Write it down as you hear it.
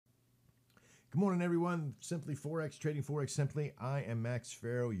Good morning, everyone. Simply Forex, Trading Forex Simply. I am Max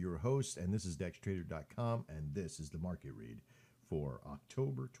Farrow, your host, and this is DexTrader.com, and this is the market read for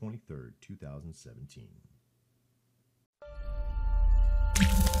October 23rd, 2017.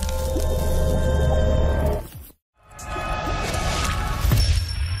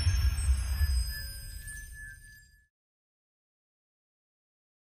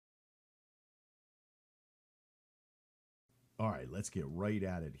 All right, let's get right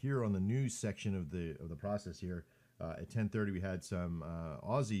at it. Here on the news section of the process here, at 10:30 we had some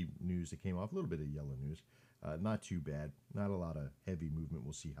Aussie news that came off, a little bit of yellow news. Not too bad. Not a lot of heavy movement.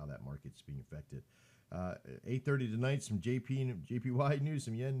 We'll see how that market's being affected. 8:30 tonight, some JPY news,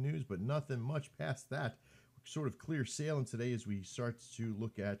 some yen news, but nothing much past that. We're sort of clear sailing today as we start to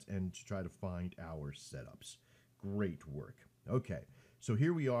look at and to try to find our setups. Great work. Okay, so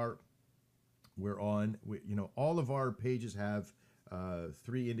here we are. We're on, all of our pages have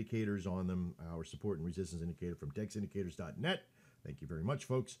three indicators on them. Our support and resistance indicator from dexindicators.net. Thank you very much,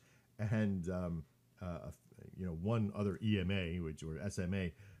 folks. And, one other EMA, or SMA,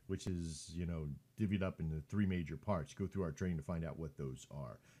 which is, divvied up into three major parts. Go through our training to find out what those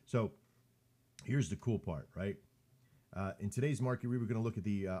are. So here's the cool part, right? In today's market, we were going to look at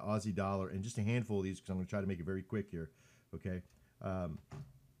the Aussie dollar and just a handful of these because I'm going to try to make it very quick here, okay?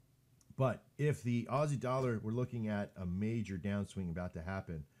 But if the Aussie dollar, we're looking at a major downswing about to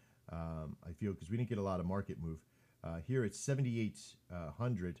happen, I feel, because we didn't get a lot of market move. Here at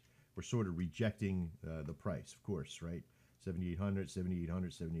 7,800, we're sort of rejecting the price, of course, right? 7,800,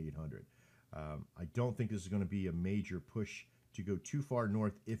 7,800, 7,800. I don't think this is going to be a major push to go too far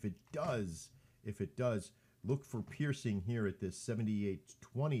north. If it does, look for piercing here at this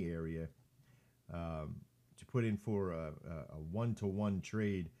 7,820 area to put in for a one-to-one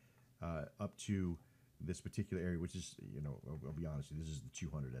trade up to this particular area, which is, I'll be honest with you, this is the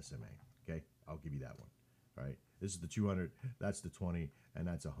 200 SMA, okay? I'll give you that one, all right? This is the 200, that's the 20, and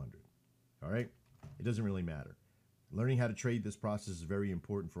that's 100, all right? It doesn't really matter. Learning how to trade this process is very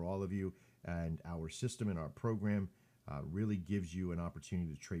important for all of you, and our system and our program really gives you an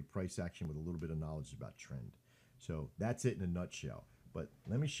opportunity to trade price action with a little bit of knowledge about trend. So that's it in a nutshell. But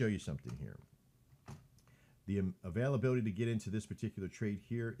let me show you something here. The availability to get into this particular trade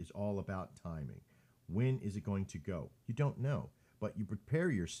here is all about timing. When is it going to go? You don't know, but you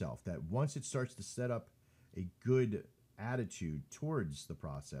prepare yourself that once it starts to set up a good attitude towards the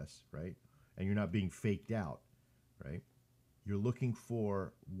process, right? And you're not being faked out, right? You're looking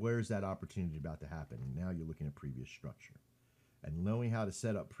for where's that opportunity about to happen. And now you're looking at previous structure. And knowing how to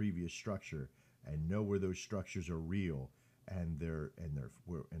set up previous structure and know where those structures are real and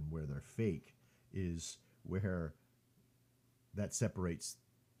where they're fake is where that separates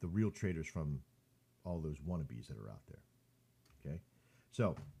the real traders from all those wannabes that are out there, okay?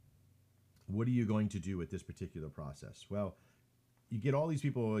 So what are you going to do with this particular process? Well, you get all these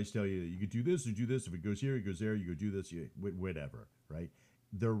people always tell you, you could do this or do this. If it goes here, it goes there. You go do this, whatever, right?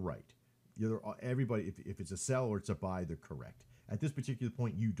 They're right. Everybody, if it's a sell or it's a buy, they're correct. At this particular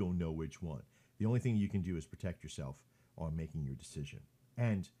point, you don't know which one. The only thing you can do is protect yourself on making your decision.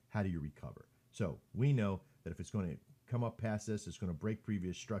 And how do you recover? So we know that if it's going to come up past this, it's going to break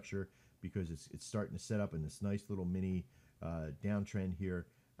previous structure because it's starting to set up in this nice little mini downtrend here,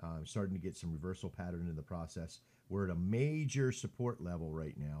 starting to get some reversal pattern in the process. We're at a major support level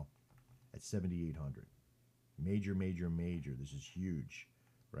right now at 7,800. Major, major, major. This is huge,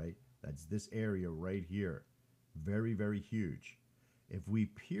 right? That's this area right here. Very, very huge. If we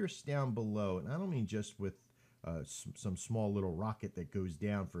pierce down below, and I don't mean just with some small little rocket that goes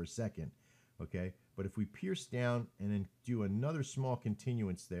down for a second, okay? But if we pierce down and then do another small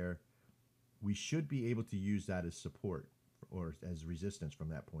continuance there, we should be able to use that as support or as resistance from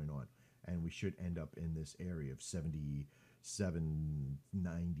that point on. And we should end up in this area of 77,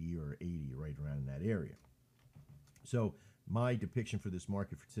 90, or 80, right around in that area. So my depiction for this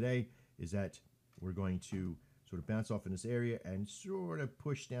market for today is that we're going to sort of bounce off in this area and sort of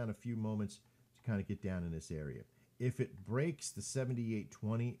push down a few moments to kind of get down in this area. If it breaks the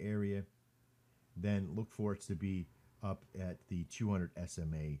 78.20 area, then look for it to be up at the 200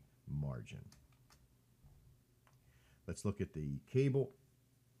 SMA margin. Let's look at the cable.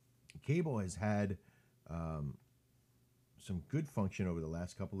 Cable has had some good function over the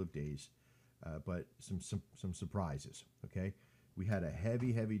last couple of days, but some surprises, okay? We had a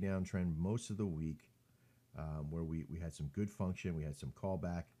heavy downtrend most of the week where we had some good function. We had some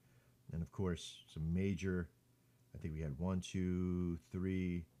callback, and of course, some major, I think we had 1, 2,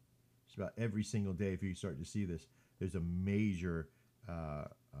 3, just about every single day, if you start to see this, there's a major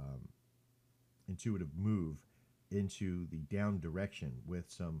intuitive move into the down direction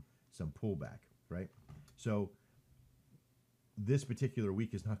with some some pullback, right? So this particular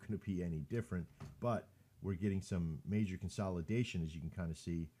week is not going to be any different, but we're getting some major consolidation, as you can kind of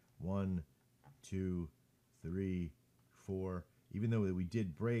see. 1, 2, 3, 4. Even though we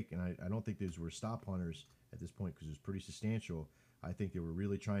did break, and I don't think those were stop hunters at this point because it was pretty substantial. I think they were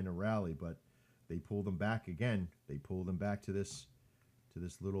really trying to rally, but they pulled them back again. They pulled them back to this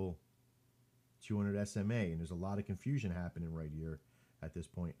little 200 SMA, and there's a lot of confusion happening right here at this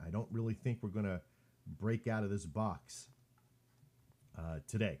point. I don't really think we're going to break out of this box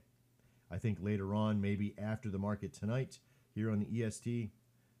today. I think later on, maybe after the market tonight, here on the EST,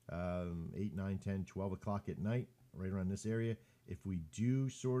 8, 9, 10, 12 o'clock at night, right around this area, if we do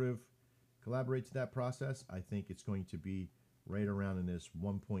sort of collaborate to that process, I think it's going to be right around in this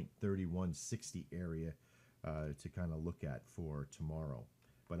 1.3160 area to kind of look at for tomorrow.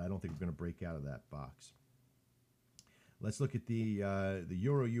 But I don't think we're going to break out of that box. Let's look at the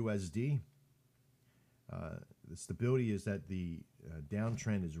Euro USD. The stability is that the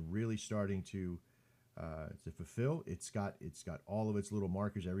downtrend is really starting to fulfill. It's got all of its little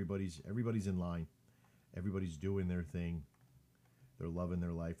markers. Everybody's in line. Everybody's doing their thing. They're loving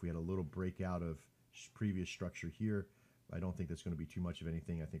their life. We had a little breakout of previous structure here. I don't think that's going to be too much of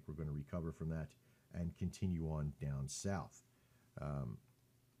anything. I think we're going to recover from that and continue on down south. I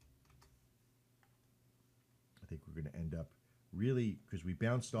think we're going to end up really, because we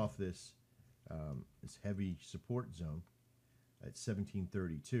bounced off this this heavy support zone at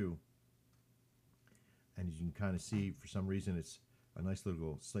 1732, and as you can kind of see, for some reason it's a nice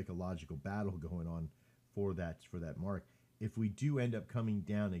little psychological battle going on for that mark. If we do end up coming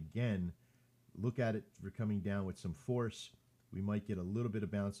down again, look at it for coming down with some force. We might get a little bit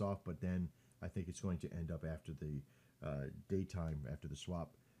of bounce off, but then I think it's going to end up after the daytime, after the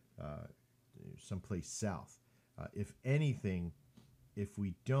swap, someplace south. If anything, if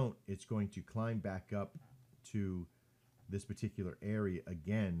we don't, it's going to climb back up to this particular area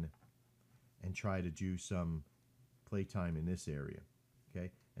again and try to do some playtime in this area,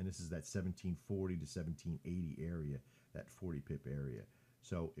 okay? And this is that 1740 to 1780 area, that 40 pip area.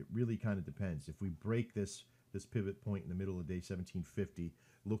 So it really kind of depends. If we break this pivot point in the middle of the day, 1750,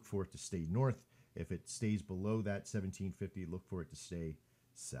 look for it to stay north. If it stays below that 1750, look for it to stay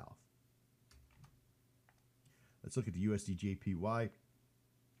south. Let's look at the USD JPY.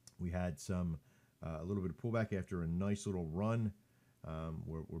 We had a little bit of pullback after a nice little run.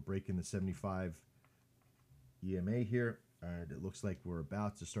 We're breaking the 75 EMA here, and it looks like we're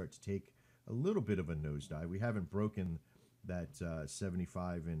about to start to take a little bit of a nosedive. We haven't broken that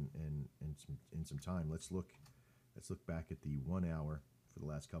 75 in some time. Let's look back at the 1 hour for the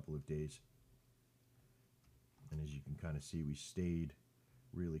last couple of days, and as you can kind of see, we stayed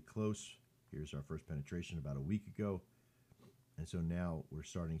really close. Here's our first penetration about a week ago, and so now we're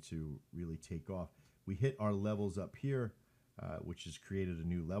starting to really take off. We hit our levels up here, which has created a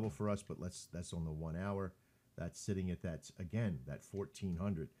new level for us, but that's on the 1 hour. That's sitting at that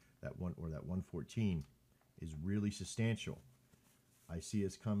 1400, that 114 is really substantial. I see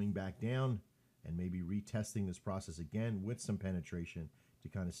us coming back down and maybe retesting this process again with some penetration to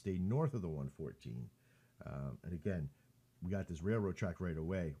kind of stay north of the 114. And again, we got this railroad track right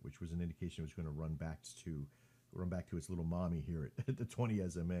away, which was an indication it was going to run back to its little mommy here at the 20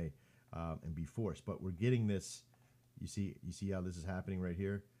 SMA and be forced. But we're getting this. You see how this is happening right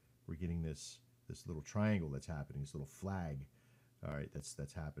here. We're getting this little triangle that's happening, this little flag. All right,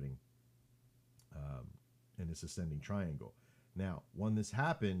 that's happening in this ascending triangle. Now, when this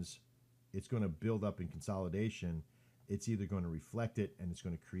happens, it's going to build up in consolidation. It's either going to reflect it, and it's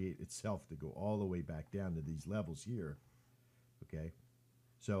going to create itself to go all the way back down to these levels here. Okay,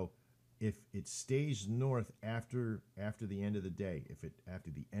 so if it stays north after the end of the day, if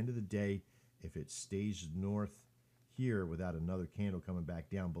it stays north here without another candle coming back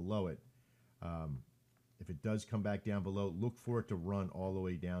down below it, if it does come back down below, look for it to run all the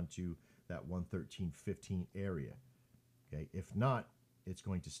way down to that 113.15 area. Okay, if not, it's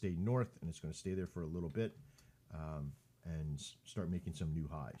going to stay north, and it's going to stay there for a little bit and start making some new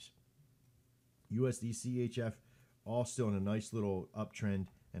highs. USD CHF all still in a nice little uptrend,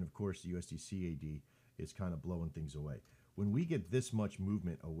 and of course the USD CAD is kind of blowing things away. When we get this much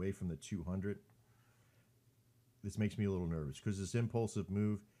movement away from the 200, this makes me a little nervous because this impulsive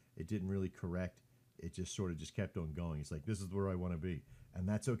move, it didn't really correct. It just sort of just kept on going. It's like, this is where I want to be, and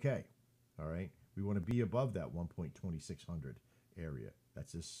that's okay. All right, we want to be above that 1.2600 area.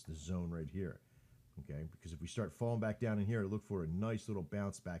 That's this zone right here. Okay, because if we start falling back down in here, look for a nice little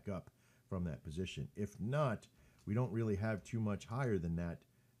bounce back up from that position. If not, we don't really have too much higher than that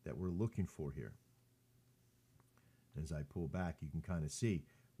we're looking for here. As I pull back, you can kind of see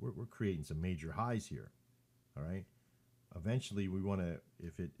we're creating some major highs here. All right. Eventually, we want to,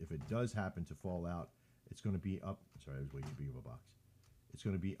 if it does happen to fall out, it's going to be up. Sorry, I was waiting to be of a box. It's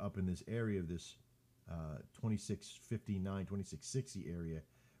going to be up in this area of this 2659, 2660 area,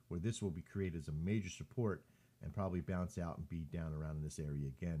 where this will be created as a major support and probably bounce out and be down around in this area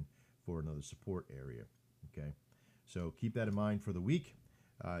again for another support area. Okay, so keep that in mind for the week.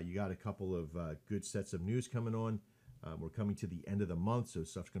 You got a couple of good sets of news coming on. We're coming to the end of the month, so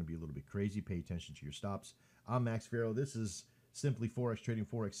stuff's going to be a little bit crazy. Pay attention to your stops. I'm Max Farrow. This is Simply Forex, Trading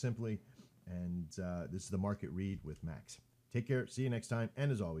Forex Simply, and this is the Market Read with Max. Take care. See you next time.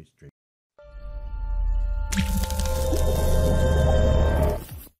 And as always, trade.